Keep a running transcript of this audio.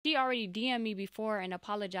she already DM'd me before and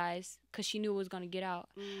apologized because she knew it was going to get out.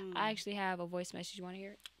 I actually have a voice message. You want to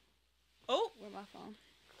hear it? Oh. Where's my phone?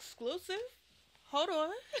 Exclusive? Hold on.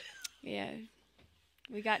 Yeah.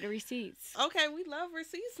 We got the receipts. Okay, we love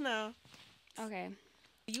receipts now. Okay.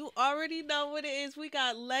 You already know what it is. We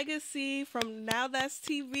got Legacy from Now That's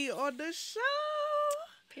TV on the show.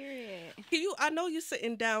 Period. I know you're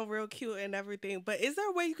sitting down real cute and everything, but is there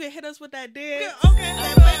a way you can hit us with that dance? Okay.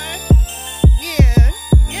 Yeah.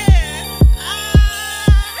 Yeah.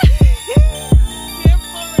 Here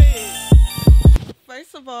for it.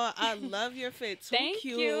 First of all, I love your fit. Too Thank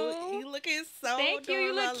cute. you. You looking so Thank you.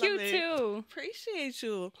 You look cute too. Appreciate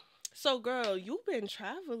you. So, girl, you've been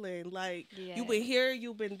traveling. Like, Yeah. you've been here,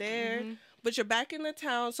 you've been there, but you're back in the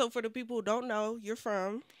town. So, for the people who don't know, you're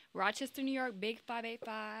from Rochester, New York, Big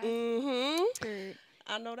 585. Mm-hmm.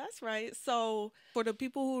 I know that's right. So, for the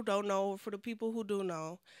people who don't know, for the people who do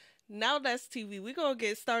know, Now That's TV. We're going to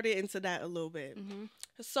get started into that a little bit.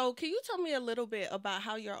 So, can you tell me a little bit about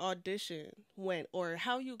how your audition went or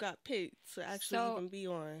how you got picked to actually even be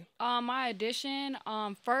on? My audition,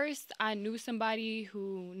 first I knew somebody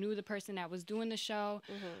who knew the person that was doing the show.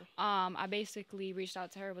 I basically reached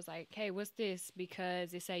out to her, was like, hey, what's this?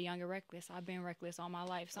 Because it said Young and Reckless. I've been reckless all my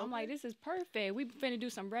life. So I'm like, this is perfect. We finna do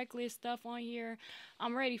some reckless stuff on here.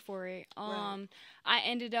 I'm ready for it. I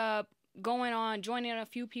ended up joining a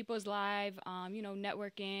few people's live,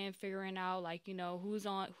 networking, figuring out like,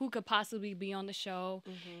 who could possibly be on the show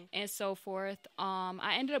and so forth.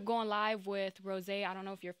 I ended up going live with Rose. I don't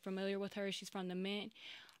know if you're familiar with her. She's from the Mint.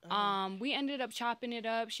 We ended up chopping it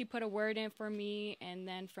up. She put a word in for me. And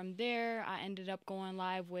then from there, I ended up going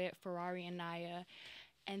live with Ferrari and Naya.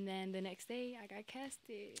 And then the next day, I got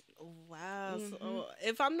casted. Wow. So,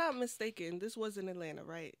 if I'm not mistaken, this was in Atlanta,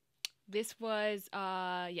 right? This was,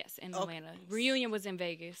 yes, in Atlanta. Reunion was in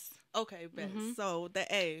Vegas. Okay, bet. So, the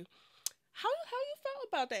A. How you felt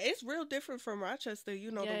about that? It's real different from Rochester,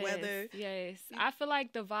 the weather. Yes. I feel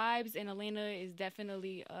like the vibes in Atlanta is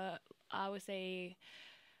definitely, I would say,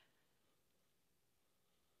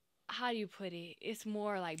 how do you put it? It's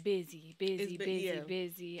more like busy.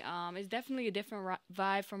 It's definitely a different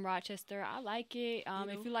vibe from Rochester. I like it.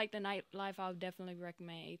 If you like the nightlife, I would definitely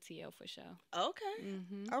recommend ATL for sure. Okay.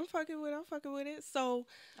 I'm fucking with it. So,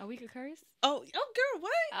 we could curse? Oh, girl,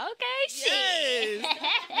 what? Okay, shit.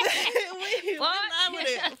 Yes. we live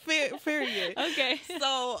with it. Period. Okay.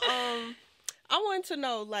 So, I want to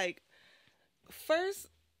know, like, first,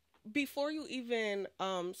 before you even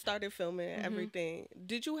started filming and everything,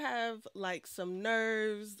 did you have like some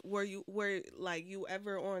nerves? Were you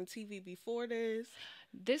ever on TV before this?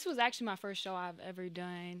 This was actually my first show I've ever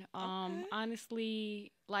done.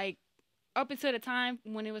 Honestly, like up until the time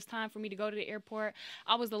when it was time for me to go to the airport,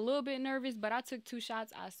 I was a little bit nervous, but I took 2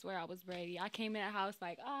 shots. I swear I was ready. I came in the house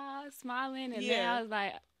like smiling, and then I was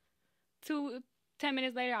like 10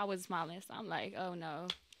 minutes later I was smiling. So I'm like, oh no.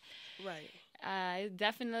 Right. It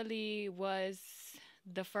definitely was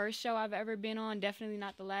the first show I've ever been on. Definitely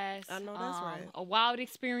not the last. I know that's right. A wild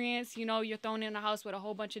experience. You're thrown in a house with a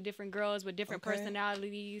whole bunch of different girls with different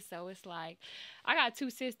personalities. So it's like, I got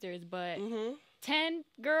 2 sisters, but 10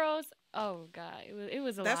 girls. Oh God, it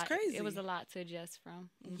was a lot. That's crazy. It was a lot to adjust from.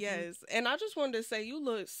 Yes, and I just wanted to say you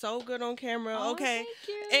look so good on camera. Oh, okay, thank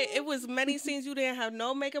you. It was many scenes you didn't have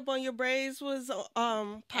no makeup on. Your braids was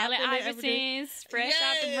Allen Iverson's fresh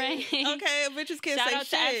out the brain. Okay, bitches can't Shout say out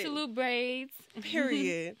shit. to Absolute Braids.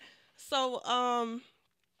 Period. So,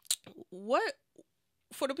 what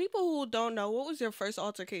for the people who don't know, what was your first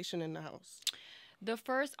altercation in the house? The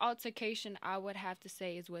first altercation I would have to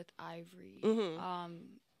say is with Ivory.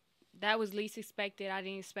 That was least expected. I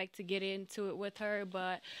didn't expect to get into it with her,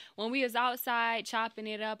 but when we was outside chopping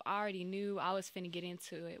it up, I already knew I was finna get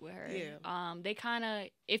into it with her. Yeah. They kind of,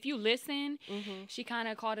 if you listen, she kind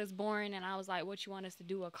of called us boring, and I was like, what you want us to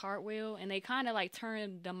do, a cartwheel? And they kind of like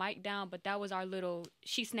turned the mic down, but that was our little,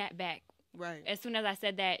 she snapped back. Right. As soon as I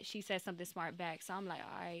said that, she said something smart back. So I'm like,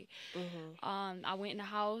 all right. I went in the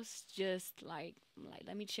house, just like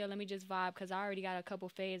let me chill, let me just vibe, because I already got a couple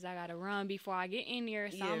fades I got to run before I get in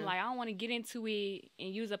there. So I'm like, I don't want to get into it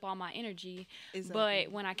and use up all my energy. Exactly.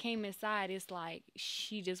 But when I came inside, it's like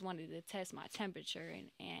she just wanted to test my temperature,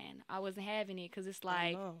 and I wasn't having it, because it's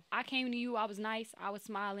like, I came to you, I was nice, I was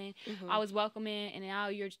smiling, I was welcoming, and now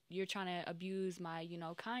you're trying to abuse my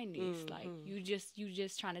kindness. Like you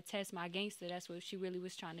just trying to test my gangster. That's what she really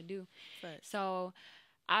was trying to do. Right. So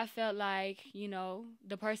I felt like,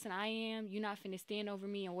 the person I am, you're not finna stand over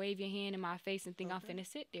me and wave your hand in my face and think I'm finna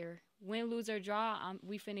sit there. Win, lose, or draw,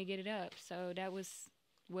 we finna get it up. So that was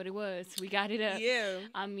what it was. We got it up. Yeah.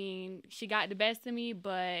 I mean, she got the best of me,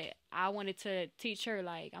 but I wanted to teach her,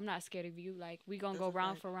 like, I'm not scared of you. Like, we gonna go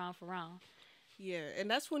round for round for round. Yeah, and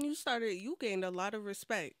that's when you gained a lot of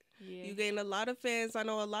respect. Yeah. You gained a lot of fans. I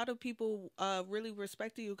know a lot of people really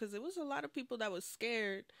respected you because there was a lot of people that was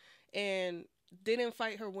scared and didn't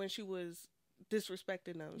fight her when she was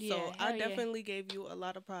disrespecting them. Yeah, so I definitely gave you a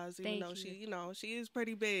lot of props, even though she is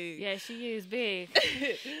pretty big. Yeah, she is big.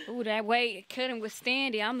 Ooh, that weight couldn't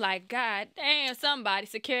withstand it. I'm like, God damn, somebody,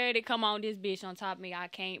 security, come on, this bitch on top of me. I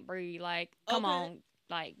can't breathe. Like, come on.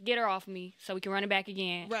 Like, get her off me so we can run it back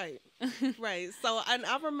again. Right. Right. So, and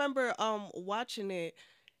I remember watching it,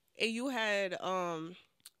 and you had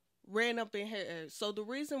ran up in her. So the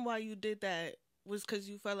reason why you did that was because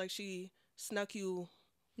you felt like she snuck you.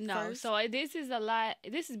 No, first? So this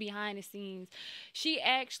is behind the scenes. She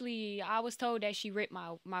actually, I was told that she ripped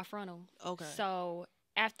my frontal. Okay. So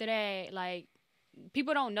after that, like,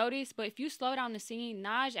 people don't notice, but if you slow down the scene,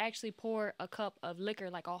 Naj actually poured a cup of liquor,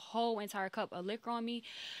 like a whole entire cup of liquor on me.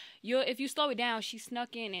 If you slow it down, she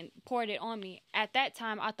snuck in and poured it on me. At that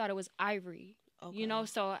time, I thought it was Ivory. Okay. You know,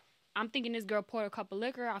 so I'm thinking this girl poured a cup of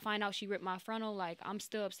liquor. I find out she ripped my frontal. Like, I'm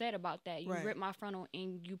still upset about that. You ripped my frontal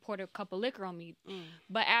and you poured a cup of liquor on me.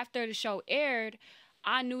 But after the show aired,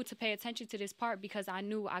 I knew to pay attention to this part because I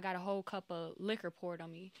knew I got a whole cup of liquor poured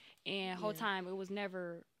on me. And the whole time, it was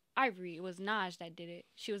never Ivory. It was Naj that did it.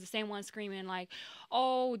 She was the same one screaming like,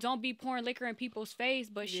 oh, don't be pouring liquor in people's face.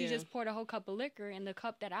 But she just poured a whole cup of liquor, and the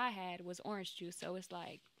cup that I had was orange juice. So it's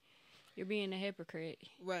like, you're being a hypocrite.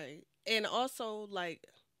 Right. And also, like,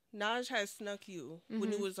 Naj had snuck you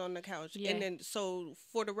when you was on the couch. Yeah. And then, so,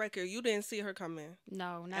 for the record, you didn't see her come in?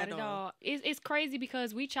 No, not at all. It's crazy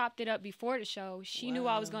because we chopped it up before the show. She knew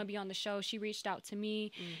I was going to be on the show. She reached out to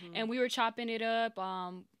me, and we were chopping it up.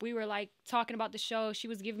 We were, like, talking about the show. She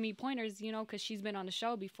was giving me pointers, you know, because she's been on the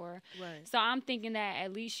show before. Right. So I'm thinking that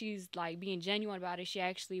at least she's, like, being genuine about it. She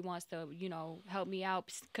actually wants to, you know, help me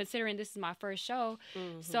out, considering this is my first show.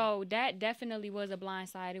 So that definitely was a blind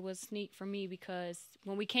side. It was sneak for me because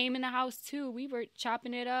when we came in the house too, we were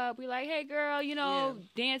chopping it up. We like, hey girl, you know,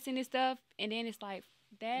 dancing and stuff. And then it's like,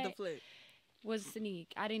 that was a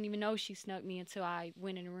sneak. I didn't even know she snuck me until I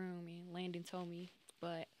went in the room and Landon told me.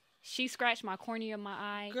 But she scratched my cornea of my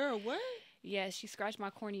eye. Girl, what? Yeah, she scratched my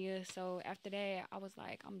cornea. So after that, I was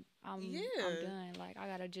like, I'm done. Like, I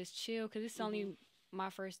gotta just chill because it's only my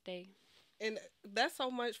first day. And that's so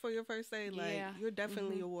much for your first day. Like, you're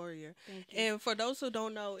definitely a warrior. Thank you. And for those who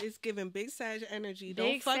don't know, it's giving big Sag energy.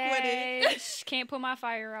 Don't fuck with it. Can't put my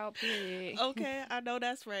fire out, period. Okay, I know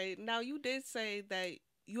that's right. Now, you did say that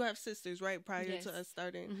you have sisters, right, prior to us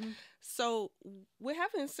starting. So, with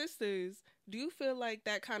having sisters, do you feel like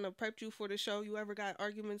that kind of prepped you for the show? You ever got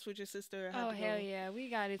arguments with your sister? Oh, hell yeah. We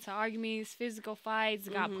got into arguments, physical fights,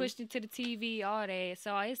 got pushed into the TV, all that.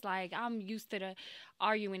 So it's like I'm used to the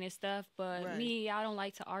arguing and stuff. But me, I don't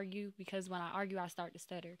like to argue because when I argue, I start to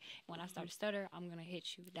stutter. When I start to stutter, I'm going to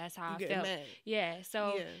hit you. That's how I felt. Mad. Yeah.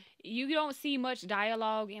 So you don't see much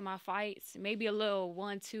dialogue in my fights. Maybe a little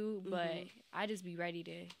 1-2, but I just be ready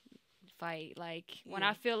to fight. Like when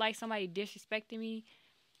I feel like somebody disrespecting me,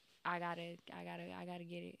 I gotta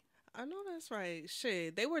get it. I know that's right.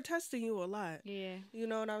 Shit, they were testing you a lot. Yeah. You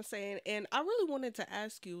know what I'm saying? And I really wanted to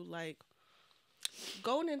ask you, like,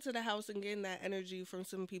 going into the house and getting that energy from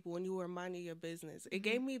some people when you were minding your business, it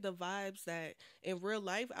gave me the vibes that in real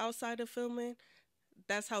life, outside of filming,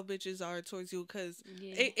 that's how bitches are towards you. Because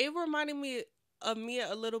it reminded me of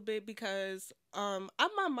Mia a little bit because I'm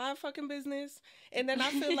my fucking business, and then I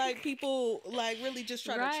feel like people like really just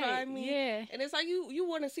try to try me, and it's like you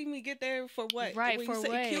want to see me get there for what? Right, when for you say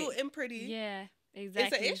what? Cute and pretty,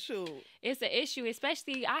 Exactly. It's an issue. It's an issue,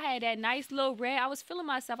 especially I had that nice little red. I was feeling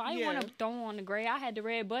myself. I didn't want to throw on the gray. I had the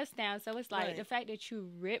red bust down. So it's like the fact that you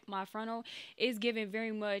ripped my frontal is giving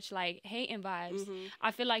very much like hating vibes.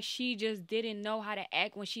 I feel like she just didn't know how to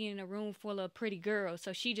act when she in a room full of pretty girls.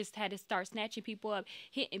 So she just had to start snatching people up,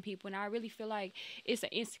 hitting people. And I really feel like it's an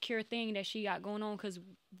insecure thing that she got going on, because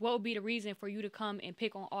what would be the reason for you to come and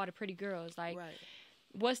pick on all the pretty girls? Like,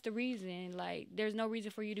 what's the reason? Like, there's no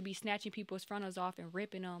reason for you to be snatching people's frontals off and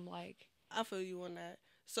ripping them. Like, I feel you on that.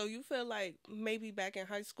 So you feel like maybe back in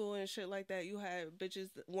high school and shit like that, you had bitches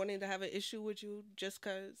wanting to have an issue with you just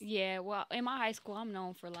because? Yeah, well, in my high school, I'm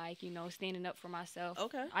known for, like, you know, standing up for myself.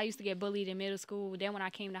 Okay. I used to get bullied in middle school. Then when I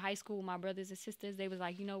came to high school, my brothers and sisters, they was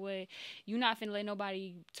like, you know what? You're not finna let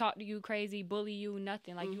nobody talk to you crazy, bully you,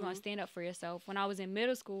 nothing. Like, you gonna stand up for yourself. When I was in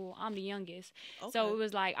middle school, I'm the youngest. Okay. So it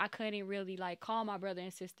was like I couldn't really, like, call my brother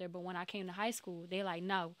and sister. But when I came to high school, they like,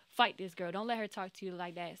 no, fight this girl. Don't let her talk to you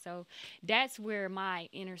like that. So that's where my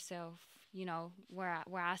inner self you know, where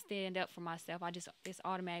I stand up for myself. It's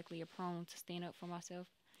automatically a prone to stand up for myself.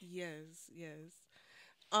 Yes, yes.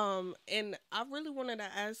 And I really wanted to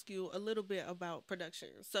ask you a little bit about production.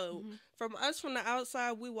 So, from us from the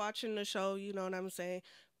outside, we watching the show. You know what I'm saying?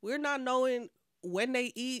 We're not knowing when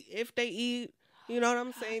they eat, if they eat. You know what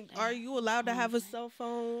I'm saying? Are you allowed to have a cell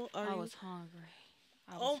phone? I was hungry.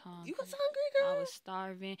 You was hungry, girl? I was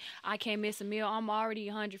starving. I can't miss a meal. I'm already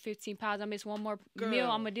 115 pounds. I miss one more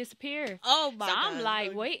meal, I'm gonna disappear. Oh my God. So I'm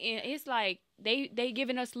like waiting. It's like they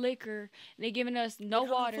giving us liquor. They giving us no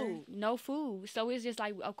water, no food. So it's just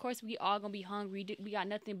like, of course we all gonna be hungry. We got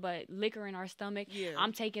nothing but liquor in our stomach. Yeah.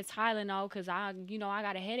 I'm taking Tylenol because I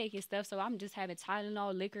got a headache and stuff. So I'm just having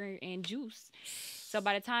Tylenol, liquor, and juice. So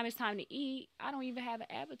by the time it's time to eat, I don't even have an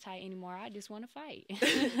appetite anymore. I just want to fight.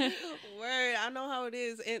 Word, I know how it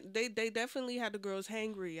is. And they definitely had the girls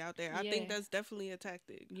hangry out there. I think that's definitely a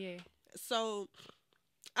tactic. Yeah. So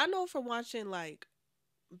I know from watching like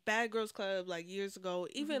Bad Girls Club like years ago,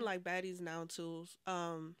 even like Baddies Now too.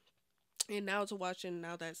 And now to watching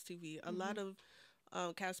Now That's TV, a lot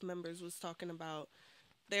of cast members was talking about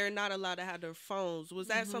they're not allowed to have their phones. Was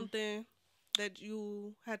that something that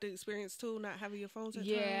you had to experience too, not having your phones at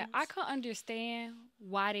times? I can understand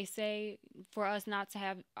why they say for us not to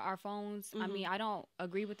have our phones. I mean, I don't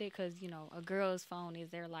agree with it because, you know, a girl's phone is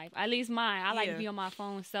their life. At least mine. I like to be on my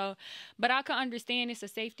phone. So, but I can understand it's a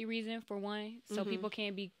safety reason for one. So people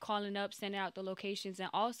can't be calling up, sending out the locations. And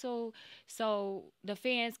also, so the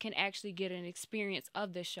fans can actually get an experience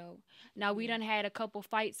of the show. Now, we done had a couple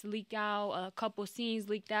fights leaked out, a couple scenes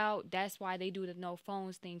leaked out. That's why they do the no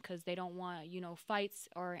phones thing, because they don't want, you know, fights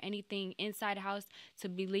or anything inside the house to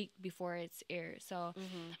be leaked before it's aired. So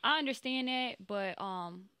I understand that, but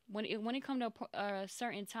when it comes to a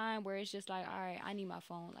certain time where it's just like, all right, I need my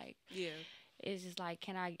phone, like, it's just like,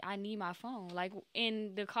 I need my phone. Like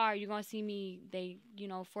in the car, you're gonna see me, they, you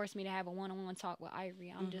know, force me to have a one-on-one talk with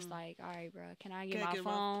Ivory. I'm just like, all right, bro, can I get my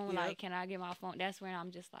phone? Like, can I get my phone? That's when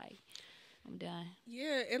I'm just like, I'm done.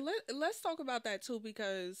 Yeah, and let's talk about that too,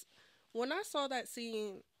 because when I saw that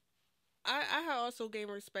scene, I had also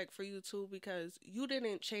gained respect for you too, because you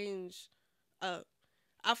didn't change up.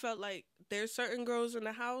 I felt like there's certain girls in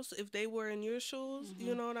the house, if they were in your shoes,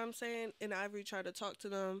 you know what I'm saying, and Ivory tried to talk to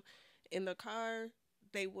them in the car,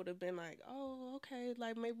 they would have been like, oh, okay,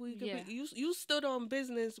 like maybe we could be, you stood on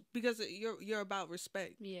business because you're about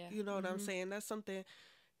respect. You know what I'm saying? That's something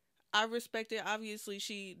I respected. Obviously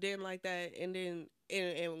she didn't like that, and then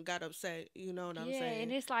and got upset, you know what I'm saying? Yeah,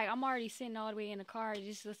 and it's like I'm already sitting all the way in the car.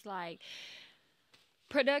 It's just like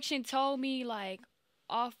production told me like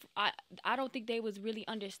I don't think they was really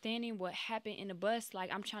understanding what happened in the bus.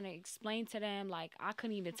 Like I'm trying to explain to them, like I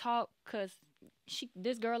couldn't even talk because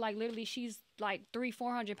this girl, like literally she's like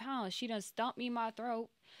 300-400 pounds. She done stumped me in my throat,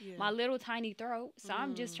 my little tiny throat. So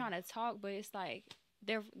I'm just trying to talk, but it's like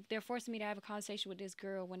they're forcing me to have a conversation with this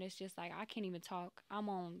girl when it's just like I can't even talk. I'm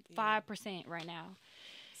on 5% right now.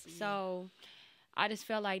 So I just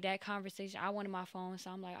felt like that conversation, I wanted my phone,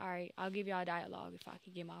 so I'm like, all right, I'll give y'all a dialogue if I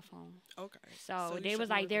could get my phone. Okay. So they was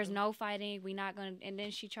like, there's no fighting, we not gonna, and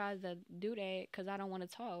then she tries to do that because I don't want to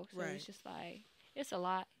talk. So it's just like, it's a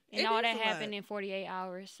lot. And all that happened in 48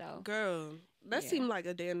 hours, so. Girl, that seemed like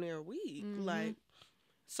a damn near week. Like,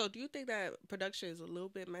 so do you think that production is a little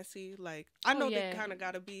bit messy? Like, I know they kind of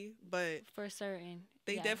got to be, but. For certain.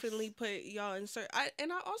 They definitely put y'all in certain.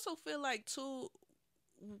 And I also feel like, too,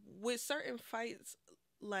 with certain fights,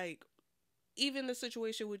 like, even the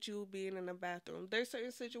situation with you being in the bathroom, there's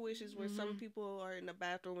certain situations where some people are in the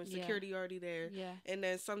bathroom and security already there, and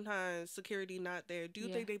then sometimes security not there. Do you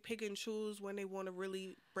think they pick and choose when they want to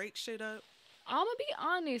really break shit up? I'm gonna be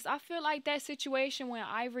honest. I feel like that situation when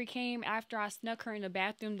Ivory came after I snuck her in the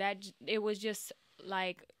bathroom, that it was just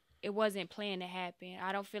like it wasn't planned to happen.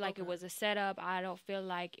 I don't feel like it was a setup. I don't feel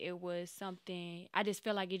like it was something. I just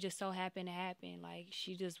feel like it just so happened to happen. Like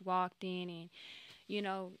she just walked in and, you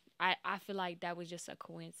know, I feel like that was just a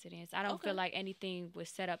coincidence. I don't feel like anything was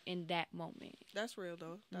set up in that moment. That's real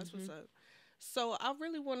though. That's what's up. So I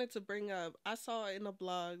really wanted to bring up, I saw in the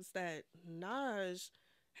blogs that Naj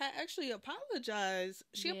had actually apologized.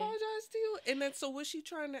 She apologized to you? And then so was she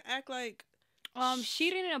trying to act like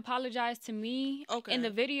she didn't apologize to me. Okay. In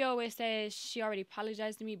the video it says she already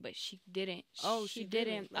apologized to me, but she didn't. Oh, she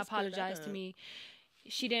didn't apologize to me.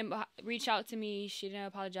 She didn't reach out to me. She didn't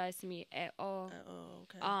apologize to me at all.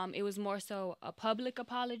 Okay. It was more so a public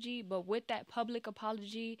apology, but with that public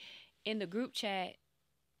apology in the group chat,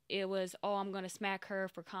 it was, oh, I'm going to smack her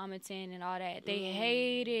for commenting and all that. They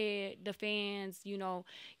hated the fans, you know,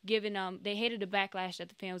 giving them, they hated the backlash that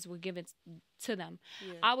the fans were giving to them.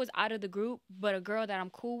 Yeah. I was out of the group, but a girl that I'm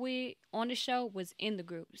cool with on the show was in the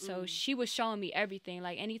group. So she was showing me everything.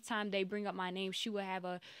 Like, anytime they bring up my name, she would have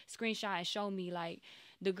a screenshot and show me, like,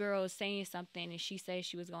 the girl saying something, and she said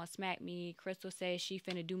she was going to smack me. Crystal said she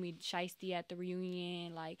finna do me shiesty at the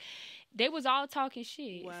reunion. Like, they was all talking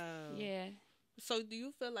shit. Wow. Yeah. So do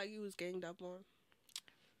you feel like you was ganged up on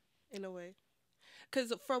in a way?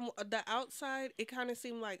 Because from the outside, it kind of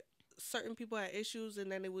seemed like certain people had issues,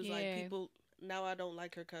 and then it was like people, now I don't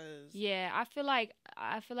like her because... Yeah, I feel like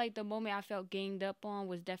the moment I felt ganged up on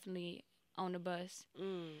was definitely on the bus.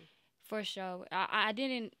 For sure. I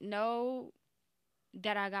didn't know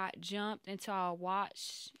that I got jumped until I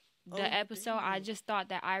watched the episode. Damn. I just thought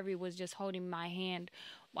that Ivory was just holding my hand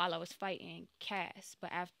while I was fighting Cass. But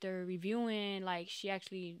after reviewing, like, she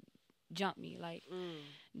actually jumped me. Like,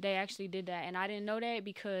 they actually did that. And I didn't know that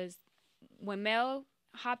because when Mel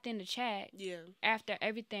hopped in the chat, after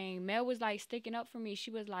everything, Mel was, like, sticking up for me. She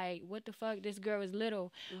was like, what the fuck? This girl is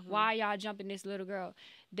little. Why y'all jumping this little girl?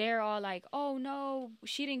 They're all like, oh, no,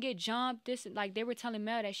 she didn't get jumped. This, like, they were telling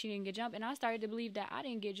Mel that she didn't get jumped. And I started to believe that I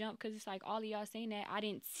didn't get jumped because it's like all of y'all saying that. I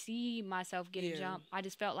didn't see myself getting jumped. I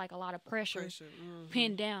just felt like a lot of pressure.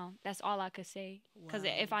 Pinned down. That's all I could say. Because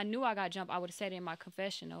if I knew I got jumped, I would have said it in my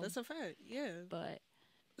confessional. That's a fact, yeah. But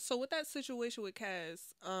so with that situation with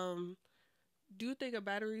Cass, do you think a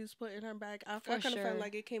battery was put in her back? I kind of felt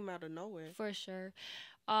like it came out of nowhere. For sure.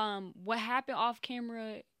 What happened off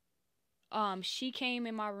camera? She came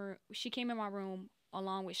in my room. She came in my room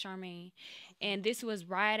along with Charmaine, and this was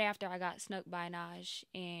right after I got snuck by Naj.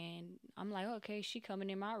 And I'm like, okay, she coming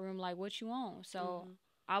in my room. Like, what you want? So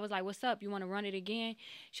I was like, what's up? You want to run it again?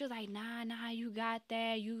 She was like, nah, you got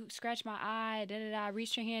that. You scratched my eye. I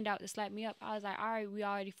reached her hand out to slap me up. I was like, all right, we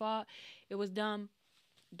already fought. It was dumb.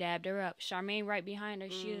 Dabbed her up. Charmaine right behind her.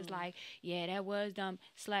 She was like, yeah, that was dumb.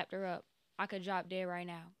 Slapped her up. I could drop dead right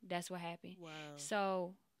now. That's what happened. Wow.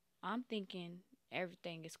 So I'm thinking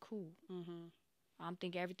everything is cool. I'm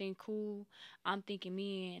thinking everything cool. I'm thinking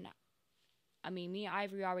me and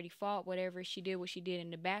Ivory already fought. Whatever she did, what she did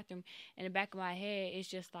in the bathroom. In the back of my head, it's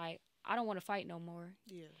just like, I don't want to fight no more.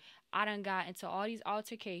 Yeah. I done got into all these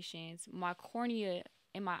altercations. My cornea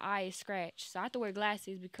in my eye is scratched. So I have to wear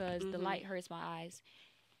glasses because the light hurts my eyes.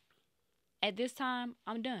 At this time,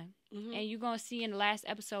 I'm done. And you're going to see in the last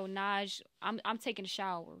episode, Naj, I'm taking a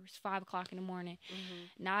shower. It's 5 o'clock in the morning.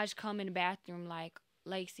 Naj come in the bathroom like,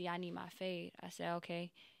 Lacey, I need my fade. I said, okay.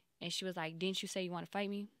 And she was like, didn't you say you want to fight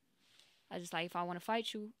me? I just like, if I want to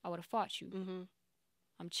fight you, I would have fought you.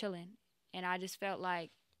 I'm chilling. And I just felt like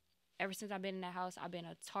ever since I've been in that house, I've been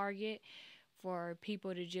a target for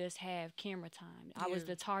people to just have camera time. I was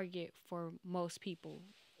the target for most people.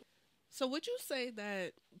 So would you say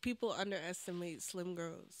that people underestimate slim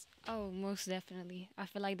girls? Oh, most definitely. I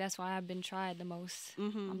feel like that's why I've been tried the most.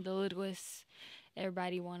 I'm the littlest.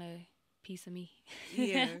 Everybody want a piece of me.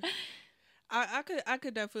 Yeah. I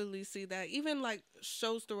could definitely see that. Even like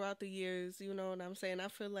shows throughout the years, you know what I'm saying? I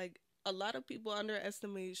feel like a lot of people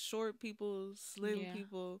underestimate short people, slim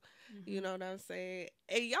people, you know what I'm saying?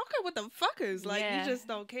 And y'all care what the fuckers. Like, you just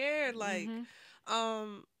don't care. Like,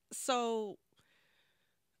 so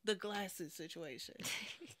the glasses situation.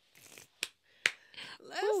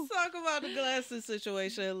 Let's talk about the glasses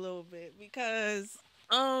situation a little bit because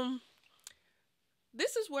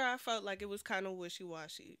this is where I felt like it was kind of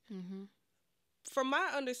wishy-washy. From my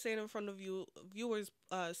understanding, from the viewer's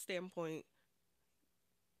standpoint,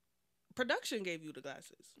 production gave you the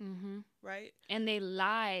glasses, right? And they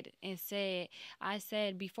lied and said, I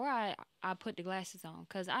said before I put the glasses on,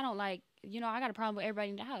 because I don't like, you know, I got a problem with everybody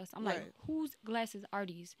in the house. I'm like, whose glasses are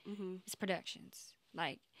these? It's productions.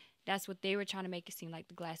 Like, that's what they were trying to make it seem like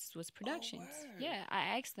the glasses was productions. Yeah,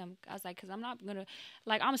 I asked them. I was like, because I'm not going to,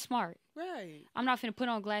 like, I'm smart. Right. I'm not going to put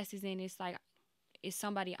on glasses and it's like, it's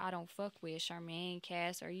somebody I don't fuck with, Charmaine,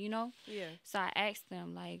 Cass, or, you know? Yeah. So I asked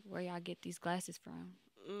them, like, where y'all get these glasses from?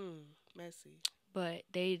 Messy. But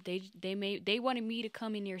they wanted me to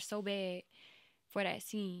come in there so bad for that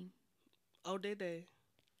scene. Oh, did they?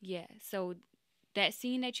 Yeah. So that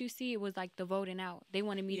scene that you see, it was like the voting out. They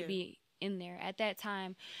wanted me to be in there. At that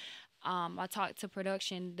time, I talked to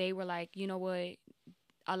production. They were like, you know what?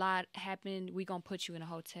 A lot happened. We gonna put you in a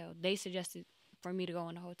hotel. They suggested for me to go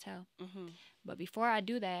in a hotel. But before I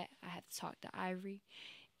do that, I have to talk to Ivory,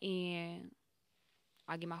 and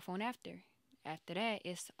I'll get my phone after. After that,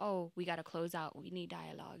 it's, oh, we got to close out. We need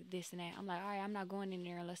dialogue, this and that. I'm like, all right, I'm not going in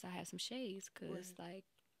there unless I have some shades because, like,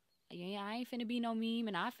 yeah, I ain't finna be no meme,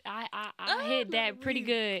 and I hit that pretty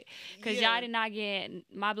good, cause y'all did not get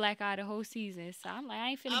my black eye the whole season. So I'm like, I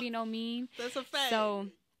ain't finna be no meme. That's a fact. So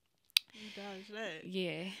you dodged that.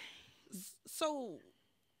 Yeah. So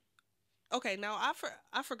okay, now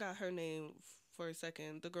I forgot her name for a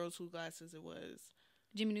second. The girl's whose glasses it was.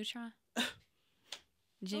 Jimmy Neutron.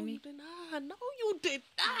 Jimmy. No, you did not. No, you did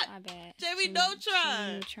not. My bad. Jimmy Neutron.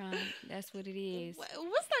 Jimmy Neutron. That's what it is.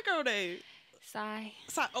 What's that girl name? Psy.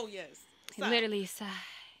 Oh yes. Psy. Literally Psy.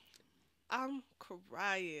 I'm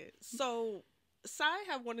crying. So Psy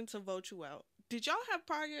have wanted to vote you out. Did y'all have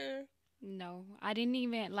prior? No, I didn't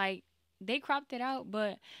even like. They cropped it out,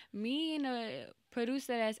 but me and the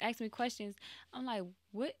producer that's asking me questions, I'm like,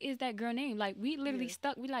 what is that girl name? Like, we literally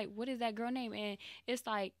stuck. We like, what is that girl name? And it's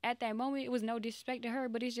like, at that moment, it was no disrespect to her,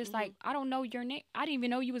 but it's just like, I don't know your name. I didn't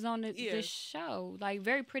even know you was on the show. Like,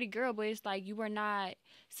 very pretty girl, but it's like, you were not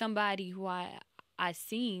somebody who I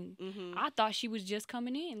seen. I thought she was just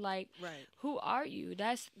coming in. Like, who are you?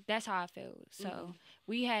 That's how I felt. So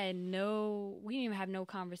we didn't even have no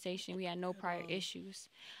conversation. We had no prior issues.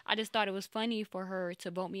 I just thought it was funny for her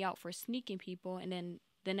to vote me out for sneaking people, and then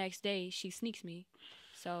the next day she sneaks me.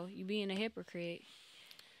 So you being a hypocrite.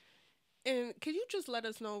 And can you just let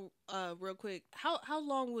us know real quick, how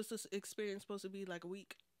long was this experience supposed to be? Like a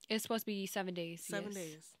week? It's supposed to be 7 days. 7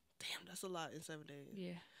 days. Damn, that's a lot in 7 days.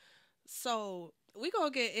 Yeah. So we're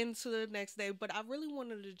going to get into the next day, but I really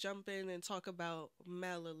wanted to jump in and talk about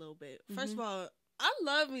Mel a little bit. First of all, I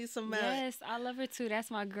love me some Mel. Yes, I love her too.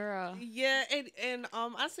 That's my girl. Yeah, and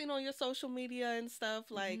I seen on your social media and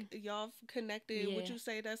stuff, like, y'all connected. Yeah. Would you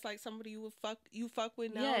say that's like somebody you fuck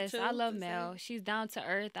with now? Yes, too, I love Mel. She's down to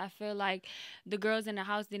earth. I feel like the girls in the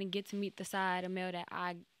house didn't get to meet the side of Mel that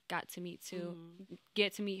I got to meet too.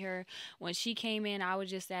 Get to meet her. When she came in, I was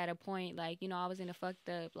just at a point, like, I was in a fucked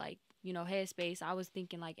up, like, headspace. I was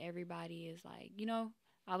thinking like everybody is like,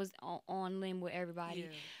 I was on limb with everybody.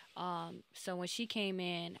 Yeah. So when she came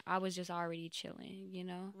in, I was just already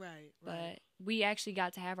chilling, Right. But we actually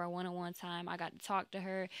got to have our one-on-one time. I got to talk to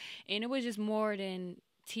her, and it was just more than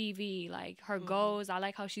TV. Like, her goals, I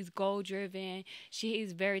like how she's goal driven. She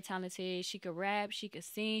is very talented. She could rap, she could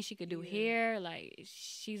sing, she could do hair. Like,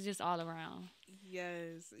 she's just all around.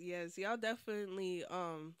 Yes. Y'all definitely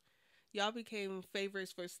y'all became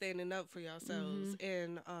favorites for standing up for yourselves.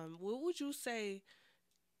 And what would you say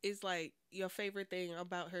is like your favorite thing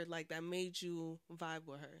about her, like, that made you vibe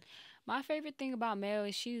with her? My favorite thing about Mel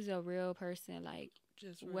is she's a real person. Like,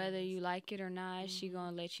 just whether you like it or not, she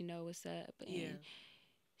gonna let you know what's up. And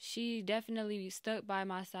she definitely stuck by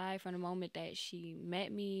my side from the moment that she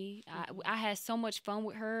met me. I had so much fun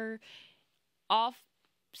with her off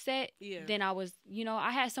set than I was, I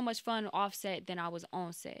had so much fun off set than I was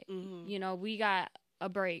on set. We got a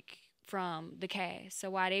break from the cast. So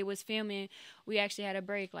while they was filming, we actually had a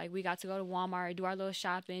break. Like, we got to go to Walmart, do our little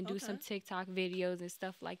shopping, do some TikTok videos and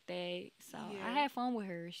stuff like that. So I had fun with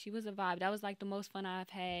her. She was a vibe. That was like the most fun I've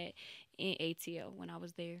had in ATL when I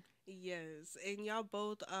was there. Yes. And y'all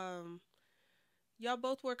both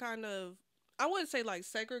were kind of, I wouldn't say like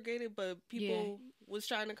segregated, but people was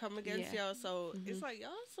trying to come against y'all. So it's like,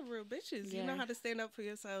 y'all some real bitches. You know how to stand up for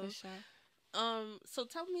yourself. For sure. So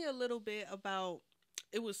tell me a little bit about,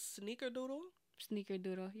 it was Sneakerdoodle?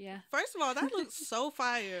 Sneakerdoodle, yeah. First of all, that looks so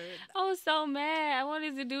fire. I was so mad. I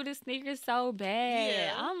wanted to do the sneaker so bad.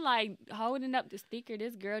 Yeah. I'm like holding up the sneaker.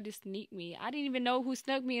 This girl just sneaked me. I didn't even know who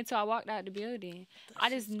snuck me until I walked out the building. I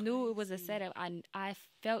just knew it was a setup. I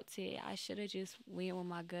felt it. I should have just went with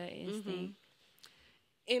my gut instinct.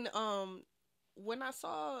 And when I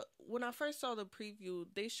first saw the preview,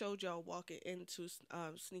 they showed y'all walking into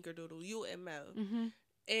Sneakerdoodle, you and Mel.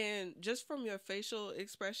 And just from your facial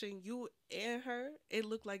expression, you and her, it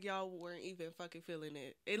looked like y'all weren't even fucking feeling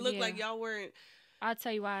it. It looked like y'all weren't. I'll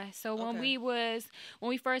tell you why. So when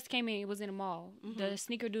we first came in, it was in the mall. The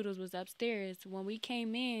Sneakerdoodles was upstairs. When we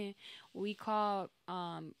came in, we called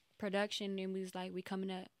production and we was like, we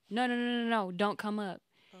coming up. No, don't come up.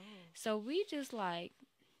 So we just like,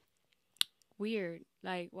 weird.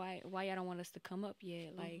 Like, why y'all don't want us to come up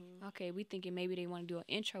yet? Like, okay, we thinking maybe they want to do an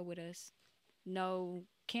intro with us. No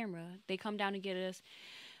camera. They come down to get us.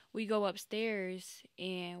 We go upstairs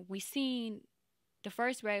and we seen the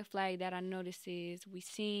first red flag that I noticed is we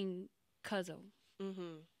seen Cuzzo.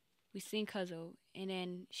 We seen Cuzzo, and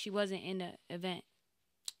then she wasn't in the event.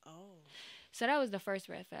 So that was the first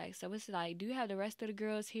red flag. So it's like, do you have the rest of the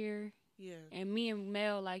girls here? Yeah. And me and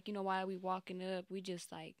Mel, like, while we walking up, we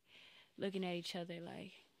just like looking at each other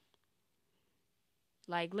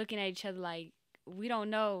like looking at each other like, we don't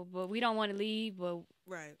know, but we don't want to leave, but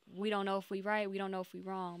we don't know if we right, we don't know if we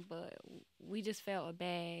wrong, but we just felt a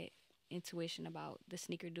bad intuition about the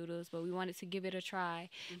sneaker doodles, but we wanted to give it a try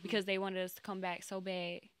because they wanted us to come back so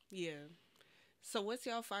bad. Yeah. So once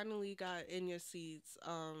y'all finally got in your seats,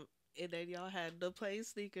 and then y'all had the plain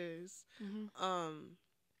sneakers,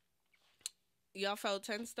 y'all felt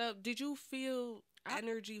tensed up. Did you feel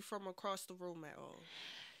energy from across the room at all?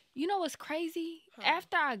 You know what's crazy?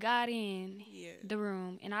 After I got in the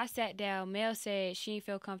room and I sat down, Mel said she didn't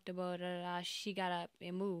feel comfortable. She got up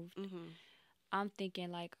and moved. I'm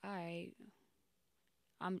thinking like, all right,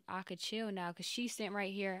 I could chill now because she's sitting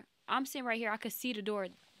right here. I'm sitting right here. I could see the door.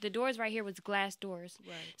 The doors right here was glass doors.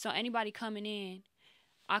 Right. So anybody coming in,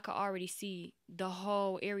 I could already see the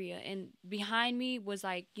whole area. And behind me was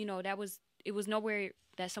like, you know, it was nowhere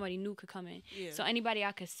that somebody new could come in. Yeah. So anybody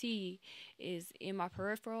I could see is in my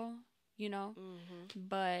peripheral, you know.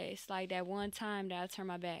 But it's like that one time that I turned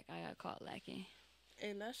my back, I got caught lacking.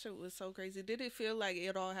 And that shit was so crazy. Did it feel like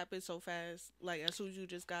it all happened so fast? Like as soon as you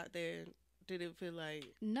just got there, did it feel like...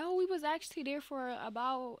 No, we was actually there for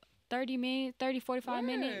about 45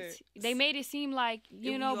 minutes. They made it seem like,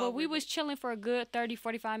 you know, but we was chilling for a good 30,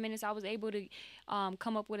 45 minutes. I was able to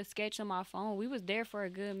come up with a sketch on my phone. We was there for a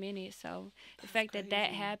good minute. So the fact that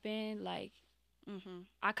happened, like,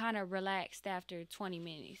 I kind of relaxed after 20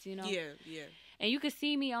 minutes, you know? Yeah, yeah. And you could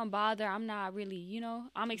see me unbothered. I'm not really, you know,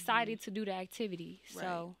 I'm excited to do the activity.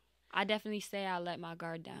 So I definitely say I let my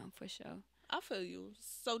guard down for sure. I feel you.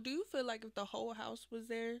 So do you feel like if the whole house was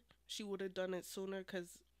there, she would have done it sooner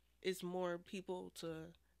because it's more people to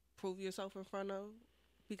prove yourself in front of?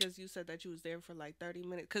 Because you said that you was there for like 30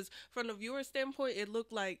 minutes. Because from the viewer standpoint, it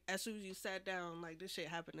looked like as soon as you sat down, like this shit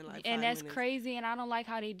happened in like 5 minutes. And that's crazy. And I don't like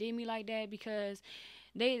how they did me like that because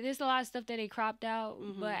there's a lot of stuff that they cropped out.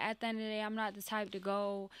 But at the end of the day, I'm not the type to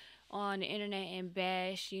go on the internet and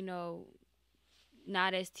bash, you know,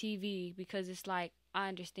 not as TV, because it's like, I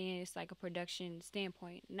understand it's like a production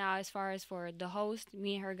standpoint. Now, as far as for the host,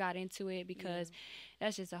 me and her got into it because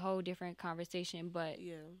that's just a whole different conversation. But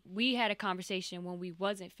we had a conversation when we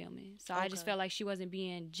wasn't filming. So I just felt like she wasn't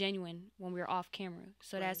being genuine when we were off camera.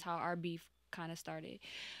 So that's how our beef kind of started.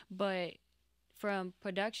 But from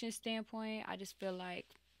production standpoint, I just feel like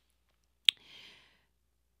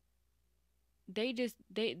they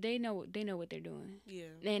know what they're doing. Yeah.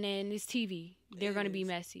 And then it's TV. They're going to be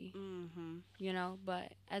messy. You know,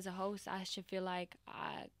 but as a host, I should feel like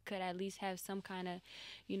I could at least have some kind of,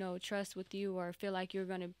 you know, trust with you, or feel like you're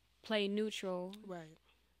going to play neutral. Right.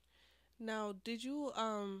 Now, did you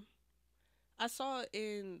I saw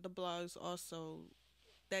in the blogs also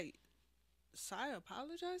that Sai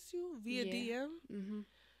apologized to you via DM.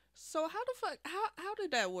 So how the fuck how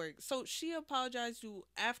did that work? So she apologized to you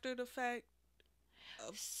after the fact?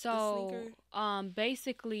 So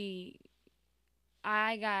basically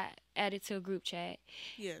I got added to a group chat.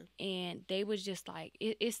 Yeah. And they was just like,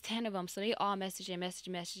 it's 10 of them, so they all messaging.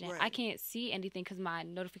 Right. I can't see anything because my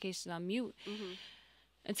notifications on mute.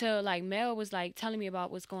 Until like Mel was like telling me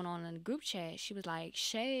about what's going on in the group chat. She was like,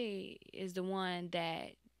 Shay is the one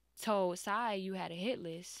that told Sai you had a hit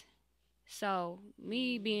list. So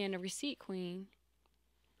me being a receipt queen,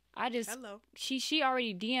 I just she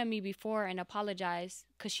already DM'd me before and apologized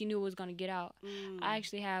because she knew it was gonna get out. I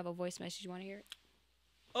actually have a voice message. You want to hear it?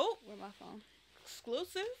 Oh, where's my phone?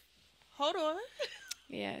 Exclusive. Hold on.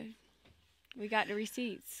 Yeah, we got the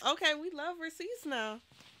receipts. Okay, we love receipts now.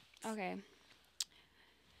 Okay.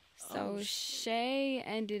 So Shay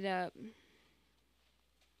ended up.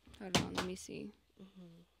 Hold on, let me see.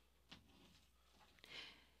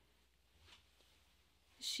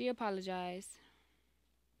 She apologized.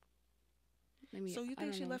 So you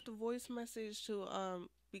think she left a voice message to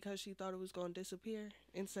because she thought it was going to disappear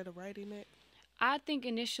instead of writing it? I think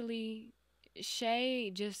initially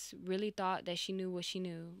Shay just really thought that she knew what she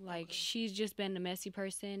knew. Like she's just been a messy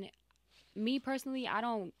person. Me personally, I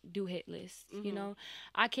don't do hit lists. You know,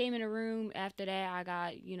 I came in a room after that. I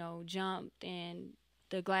got, you know, jumped and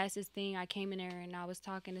the glasses thing. I came in there and I was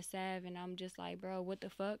talking to Sav and I'm just like, bro, what the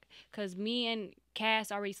fuck? Because me and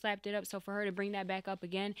Cass already slapped it up. So for her to bring that back up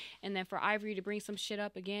again, and then for Ivory to bring some shit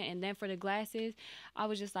up again, and then for the glasses, I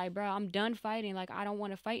was just like, bro, I'm done fighting. Like, I don't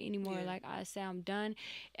want to fight anymore. Yeah. Like, I said, I'm done.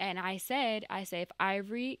 And I said, if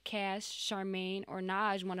Ivory, Cass, Charmaine, or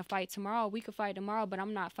Naj want to fight tomorrow, we could fight tomorrow, but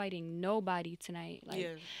I'm not fighting nobody tonight.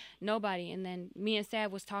 Like, nobody. And then me and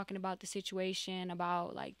Sav was talking about the situation,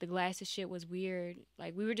 about, like, the glasses shit was weird.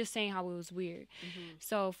 Like, we were just saying how it was weird.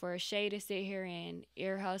 So for Shay to sit here and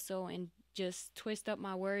ear hustle and just twist up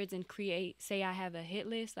my words and say I have a hit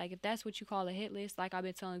list, like if that's what you call a hit list, like I've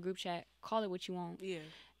been telling group chat, call it what you want. Yeah.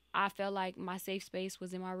 I felt like my safe space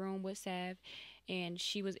was in my room with Sav, and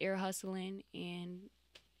she was ear hustling, and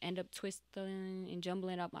end up twisting and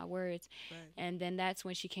jumbling up my words. Right. And then that's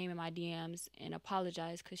when she came in my DMs and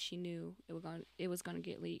apologized because she knew it was gonna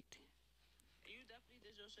get leaked.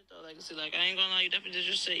 Though, like I ain't gonna lie, you definitely did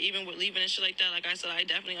your shit. Even with leaving and shit like that, like I said, I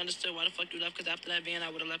definitely understood why the fuck you left. Because after that van, I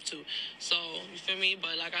would have left too. So you feel me?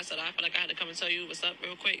 But like I said, I feel like I had to come and tell you what's up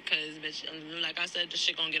real quick. Because bitch, like I said, the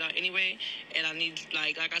shit gonna get out anyway. And I need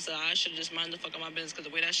like I said, I should just mind the fuck of my business. Because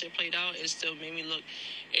the way that shit played out, it still made me look.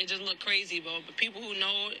 It just looked crazy, bro. But people who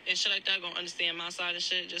know and shit like that gonna understand my side of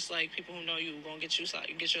shit. Just like people who know you gonna get your side.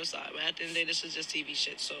 But at the end of the day, this is just TV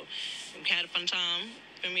shit. So we had a fun time.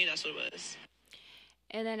 For me, that's what it was.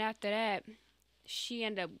 And then after that, she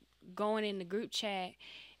ended up going in the group chat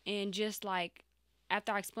and just like,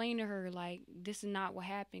 after I explained to her, like, this is not what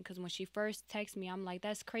happened. Because when she first texted me, I'm like,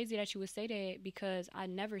 that's crazy that you would say that because I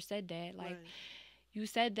never said that. Like, you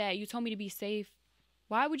said that. You told me to be safe.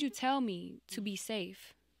 Why would you tell me to be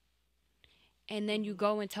safe? And then you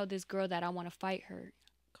go and tell this girl that I want to fight her.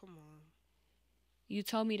 Come on. You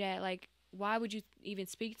told me that, like, why would you even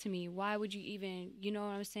speak to me? Why would you even, you know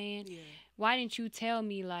what I'm saying? Yeah. Why didn't you tell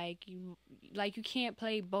me, like you can't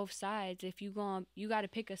play both sides. If you got to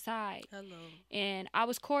pick a side. Hello. And I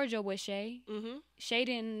was cordial with Shay. Mm-hmm. Shay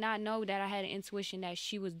did not know that I had an intuition that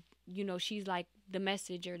she was, you know, she's like the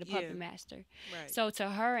messenger, the puppet master. Right. So to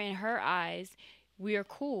her, in her eyes, we are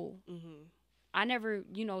cool. Mm-hmm. I never,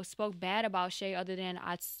 you know, spoke bad about Shay other than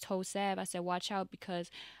I told Sav, I said, watch out because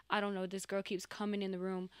I don't know, this girl keeps coming in the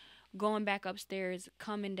room, going back upstairs,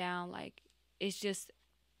 coming down. Like, it's just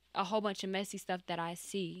a whole bunch of messy stuff that I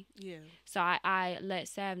see. Yeah. So I let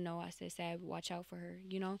Sav know. I said, Sav, watch out for her,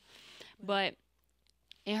 you know? Right. But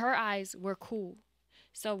in her eyes, we're cool.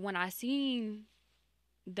 So when I seen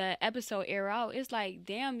the episode air out, it's like,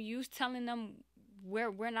 damn, you telling them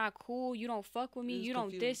we're not cool, you don't fuck with me, you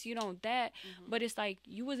don't this, you don't that. Mm-hmm. But it's like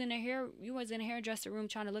you was in a hairdresser room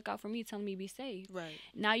trying to look out for me, telling me be safe. Right.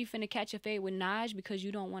 Now you finna catch a fade with Naj because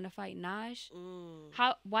you don't want to fight Naj.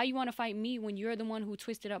 Why you want to fight me when you're the one who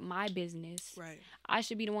twisted up my business? Right. I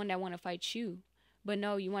should be the one that want to fight you. But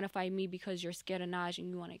no, you want to fight me because you're scared of Naj and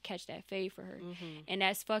you want to catch that fade for her. Mm-hmm. And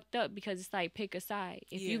that's fucked up because it's like, pick a side.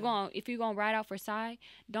 If you're going to ride out for side,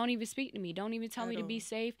 don't even speak to me. Don't even tell me to be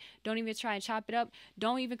safe. Don't even try and chop it up.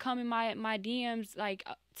 Don't even come in my DMs like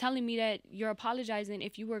telling me that you're apologizing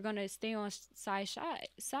if you were going to stay on side.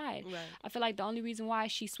 Right. I feel like the only reason why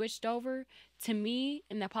she switched over to me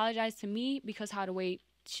and apologized to me because how the way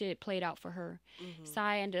shit played out for her. Mm-hmm.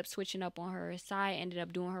 Sai ended up switching up on her. Sai ended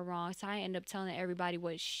up doing her wrong. Sai ended up telling everybody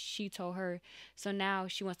what she told her. So now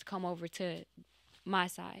she wants to come over to my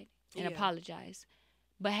side and apologize.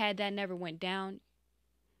 But had that never went down,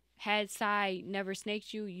 had Sai never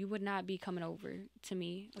snaked you, you would not be coming over to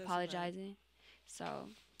me apologizing. So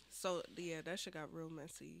yeah, that shit got real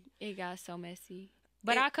messy. It got so messy.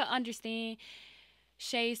 But I could understand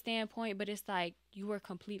Shay's standpoint, but it's like you were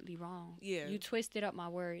completely wrong. Yeah. You twisted up my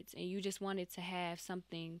words and you just wanted to have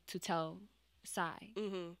something to tell Sai.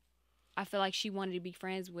 Mm-hmm. I feel like she wanted to be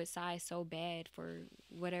friends with Sai so bad for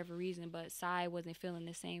whatever reason, but Sai wasn't feeling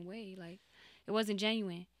the same way. Like, it wasn't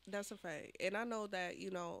genuine. That's a fact. And I know that,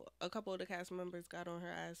 you know, a couple of the cast members got on her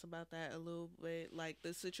ass about that a little bit. Like,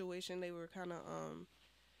 the situation, they were kind of,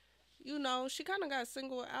 you know, she kind of got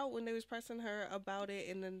singled out when they was pressing her about it.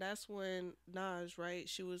 And then that's when Naj, right,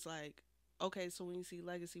 she was like, okay, so when you see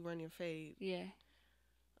Legacy run your fade. Yeah.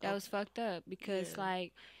 That was fucked up because,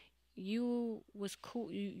 like, you was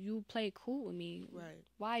cool. You played cool with me. Right.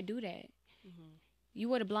 Why do that? Mm-hmm. You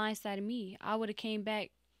would have blindsided me. I would have came back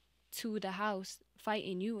to the house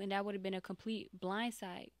fighting you, and that would have been a complete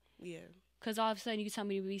blindside. Yeah. Because all of a sudden you tell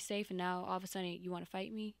me to be safe, and now all of a sudden you want to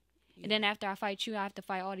fight me? Yeah. And then after I fight you, I have to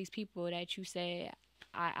fight all these people that you said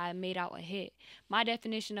I made out a hit. My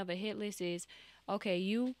definition of a hit list is, okay,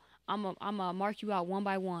 I'm gonna mark you out one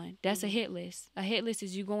by one. That's a hit list. A hit list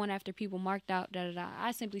is you going after people marked out, da-da-da.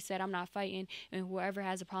 I simply said I'm not fighting, and whoever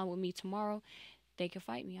has a problem with me tomorrow, they can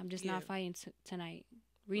fight me. I'm just not fighting tonight.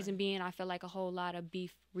 Reason being, I feel like a whole lot of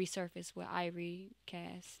beef resurfaced with Ivory,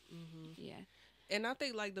 Cass. Mm-hmm. Yeah. And I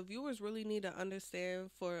think, like, the viewers really need to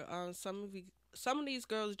understand for some of these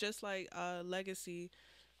girls, just like Legacy,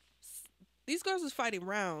 these girls is fighting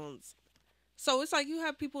rounds. So it's like you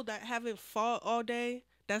have people that haven't fought all day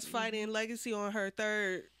that's fighting Legacy on her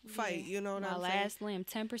third fight. You know what I'm saying? My last limb,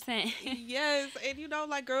 10%. Yes. And, you know,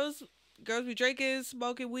 like, girls be drinking,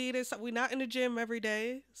 smoking weed, and we not in the gym every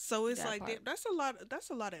day. So it's like, that's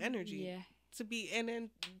a lot of energy. Yeah. To be, and then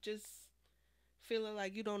just feeling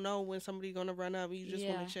like you don't know when somebody's gonna run up and you just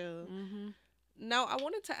want to chill. Mm-hmm. Now, I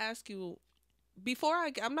wanted to ask you, before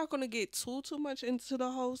I'm not gonna get too much into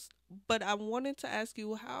the host, but I wanted to ask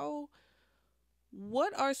you, how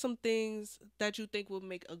What are some things that you think would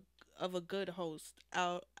make a good host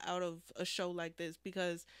out of a show like this?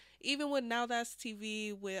 Because even with Now That's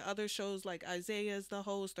TV, with other shows like Isaiah's the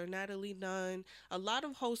host or Natalie Nunn, a lot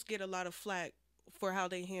of hosts get a lot of flack for how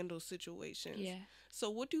they handle situations. Yeah. So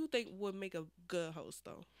what do you think would make a good host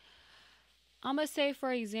though? I'm gonna say,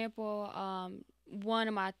 for example, one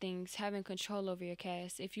of my things, having control over your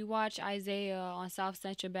cast. If you watch Isaiah on South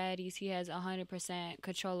Central Baddies, he has 100%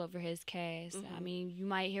 control over his cast. I mean, you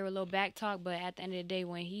might hear a little back talk, but at the end of the day,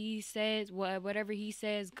 when he says whatever he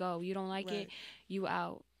says, go. You don't like it, you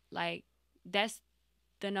out. Like, that's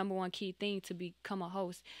the number one key thing to become a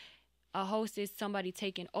host. A host is somebody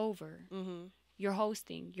taking over. You're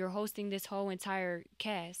hosting. You're hosting this whole entire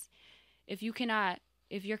cast. If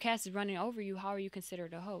your cast is running over you, how are you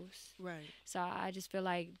considered a host? Right. So I just feel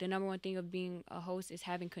like the number one thing of being a host is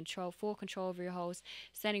having full control over your host,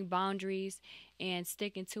 setting boundaries, and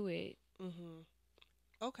sticking to it.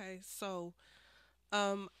 Okay, so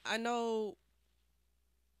I know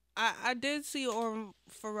I did see on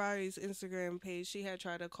Ferrari's Instagram page she had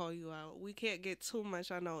tried to call you out. We can't get too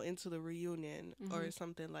much, I know, into the reunion or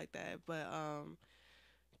something like that, but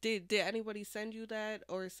did anybody send you that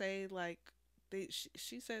or say like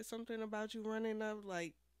she said something about you running up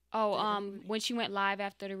like? When she went live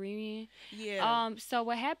after the reunion. Yeah. So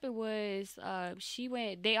what happened was,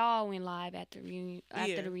 they all went live at the reunion,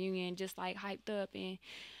 after the reunion, just like hyped up, and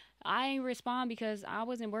I ain't respond because I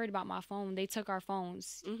wasn't worried about my phone. They took our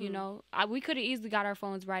phones, you know. We could have easily got our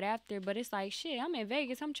phones right after, but it's like, shit, I'm in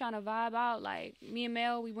Vegas. I'm trying to vibe out. Like, me and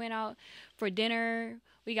Mel, we went out for dinner.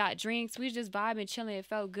 We got drinks. We was just vibing, chilling. It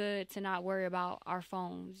felt good to not worry about our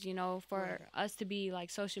phones, you know, for us to be,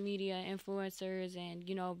 like, social media influencers and,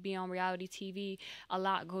 you know, be on reality TV. A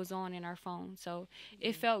lot goes on in our phone. So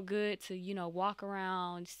it felt good to, you know, walk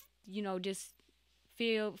around, you know, just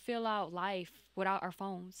feel out life without our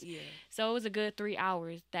phones. Yeah. So it was a good 3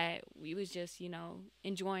 hours that we was just, you know,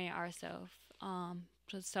 enjoying ourselves.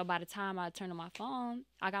 So by the time I turned on my phone,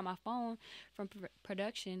 I got my phone from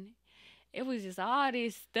production. It was just all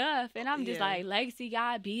this stuff, and I'm just like, Legacy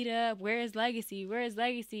got beat up. Where's Legacy? Where's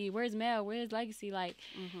Legacy? Where's Mel? Where's Legacy? Like,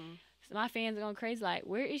 so my fans are going crazy. Like,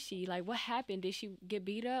 where is she? Like, what happened? Did she get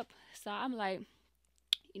beat up? So I'm like,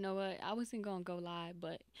 you know what? I wasn't gonna go live,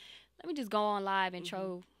 but let me just go on live and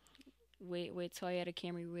troll with Toyota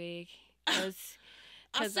Camry wig.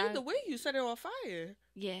 I see the way you set it on fire.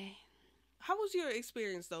 Yeah. How was your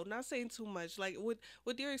experience though? Not saying too much. Like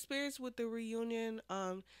with your experience with the reunion,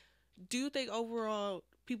 do you think overall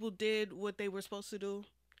people did what they were supposed to do?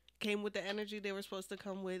 Came with the energy they were supposed to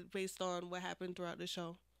come with based on what happened throughout the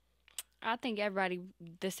show? I think everybody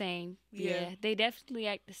the same. Yeah. They definitely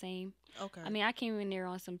act the same. Okay. I mean, I came in there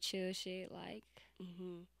on some chill shit, like,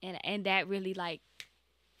 and that really, like,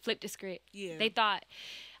 flipped the script. Yeah. They thought,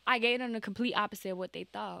 I gave them the complete opposite of what they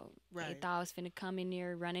thought. Right. They thought I was finna come in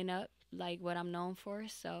there running up, like, what I'm known for,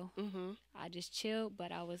 so I just chilled,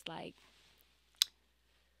 but I was like,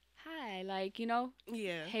 hi, like, you know?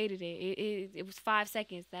 Yeah. Hated it. It was 5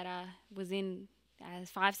 seconds that I was in. I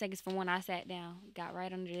was 5 seconds from when I sat down. Got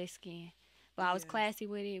right under their skin. But I was classy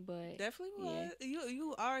with it, but... Definitely was.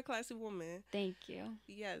 You are a classy woman. Thank you.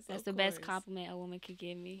 Yes, that's the best compliment a woman could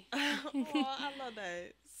give me. Oh, I love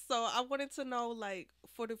that. So I wanted to know, like,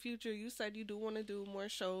 for the future, you said you do want to do more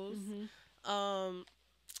shows.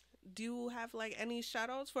 Do you have, like, any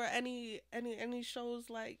shout-outs for any shows,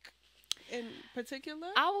 like, in particular?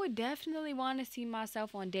 I would definitely want to see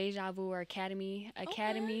myself on Deja Vu or Academy,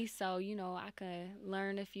 so, you know, I could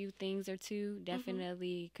learn a few things or two,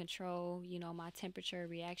 definitely control, you know, my temperature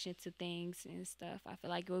reaction to things and stuff. I feel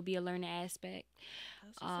like it would be a learning aspect.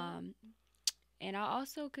 And I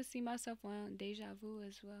also could see myself on Deja Vu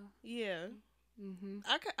as well. Yeah.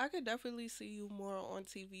 I could definitely see you more on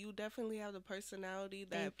TV. You definitely have the personality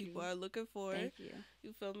that people are looking for. Thank you.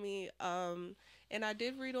 You feel me? And I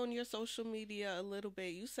did read on your social media a little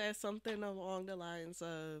bit. You said something along the lines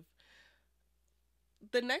of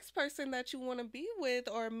the next person that you want to be with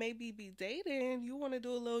or maybe be dating, you want to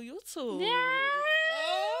do a little YouTube. Yeah.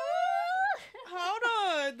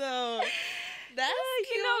 Hold on, though. That's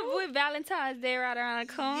cute. You know, with Valentine's Day right around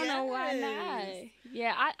the corner, why not?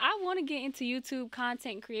 Yeah, I want to get into YouTube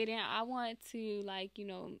content creating. I want to, like, you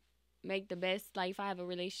know, make the best. Like, if I have a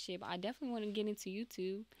relationship, I definitely want to get into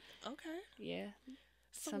YouTube. Okay. Yeah.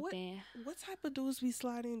 So something. What type of dudes be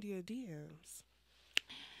sliding into your DMs?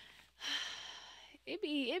 It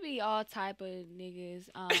be all type of niggas.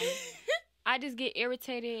 I just get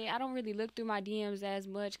irritated. I don't really look through my DMs as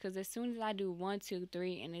much because as soon as I do 1, 2,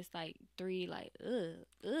 3, and it's like 3, like you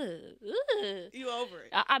over it.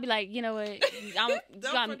 I'll be like, you know what? You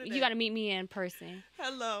got to meet me in person.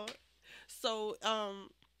 Hello. So,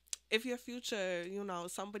 if your future, you know,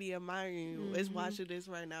 somebody admiring you is watching this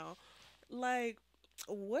right now, like,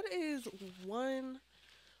 what is one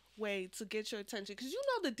way to get your attention? Because you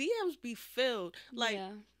know the DMs be filled. Like,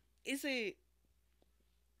 is it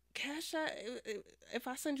Cash App? If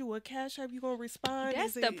I send you a Cash App, you gonna respond?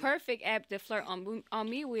 That's the perfect app to flirt on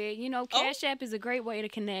me with. You know, Cash App is a great way to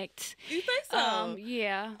connect. You think so?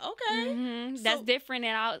 Yeah. Okay. So, that's different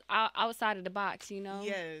and outside of the box. You know.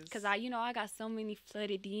 Yes. Because I got so many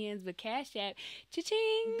flooded DMs with Cash App.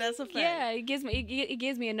 Cha-ching. That's a fact. Yeah, it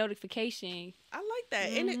gives me a notification. I like that,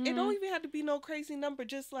 and it don't even have to be no crazy number,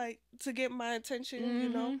 just like to get my attention. You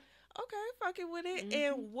know. Okay, fucking with it.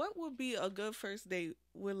 And what would be a good first date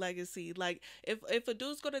with Legacy? Like, if a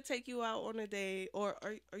dude's gonna take you out on a date, or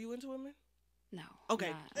are you into women? No.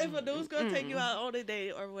 Okay. If a dude's gonna take you out on a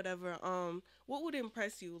date or whatever, what would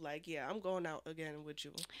impress you? Like, yeah, I'm going out again with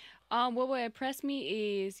you. What would impress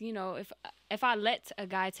me is, you know, if I let a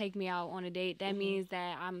guy take me out on a date, that means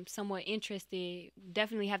that I'm somewhat interested.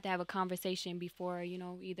 Definitely have to have a conversation before, you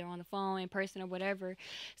know, either on the phone, in person, or whatever.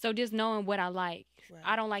 So just knowing what I like. Right.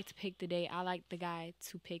 I don't like to pick the date. I like the guy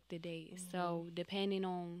to pick the date. So depending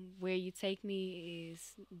on where you take me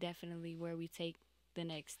is definitely where we take the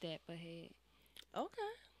next step ahead. Okay.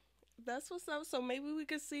 That's what's up. So maybe we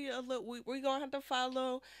could see a little. We're going to have to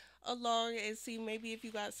follow along and see maybe if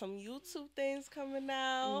you got some YouTube things coming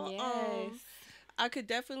out. Yes. I could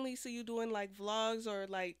definitely see you doing like vlogs or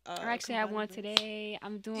like. I actually have one today.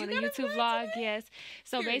 I'm doing a YouTube vlog. Yes.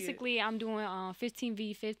 So basically, I'm doing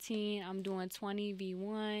 15v15. I'm doing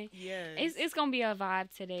 20v1. Yes. It's gonna be a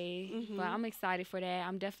vibe today, but I'm excited for that.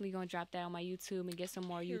 I'm definitely gonna drop that on my YouTube and get some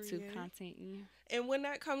more YouTube content. And when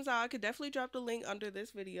that comes out, I could definitely drop the link under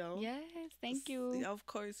this video. Yes, thank you. Of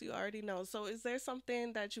course, you already know. So is there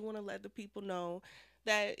something that you want to let the people know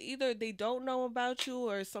that either they don't know about you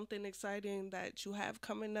or something exciting that you have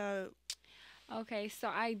coming up? Okay, so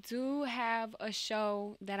I do have a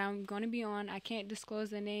show that I'm going to be on. I can't disclose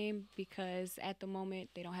the name because at the moment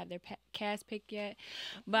they don't have their cast picked yet.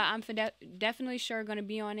 But I'm definitely sure going to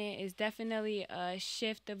be on it. It's definitely a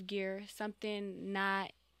shift of gear, something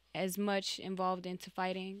not as much involved into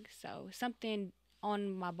fighting. So something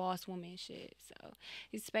on my boss woman shit. So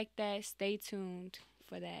expect that. Stay tuned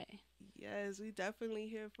for that. Yes, we definitely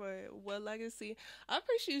here for it. Well, Legacy, I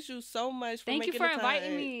appreciate you so much for Thank making you for the time.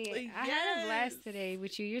 inviting me. I had a blast today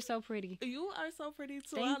with you. You're so pretty. You are so pretty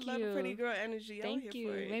too. Thank I love you. Pretty girl energy. Thank I'm here you.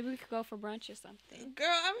 for it. Maybe we could go for brunch or something. Girl,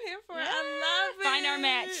 I'm here for it. I love it. Find our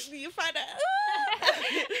match. You find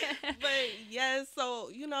out. But yes, so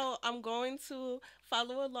you know, I'm going to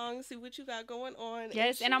follow along, see what you got going on.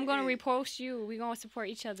 Yes, and I'm going to repost you. We're going to support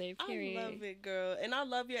each other, period. I love it, girl. And I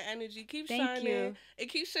love your energy. Keep Thank shining. You. And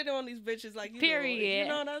keep shitting on these bitches like you period. know. You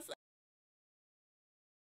know what I'm saying?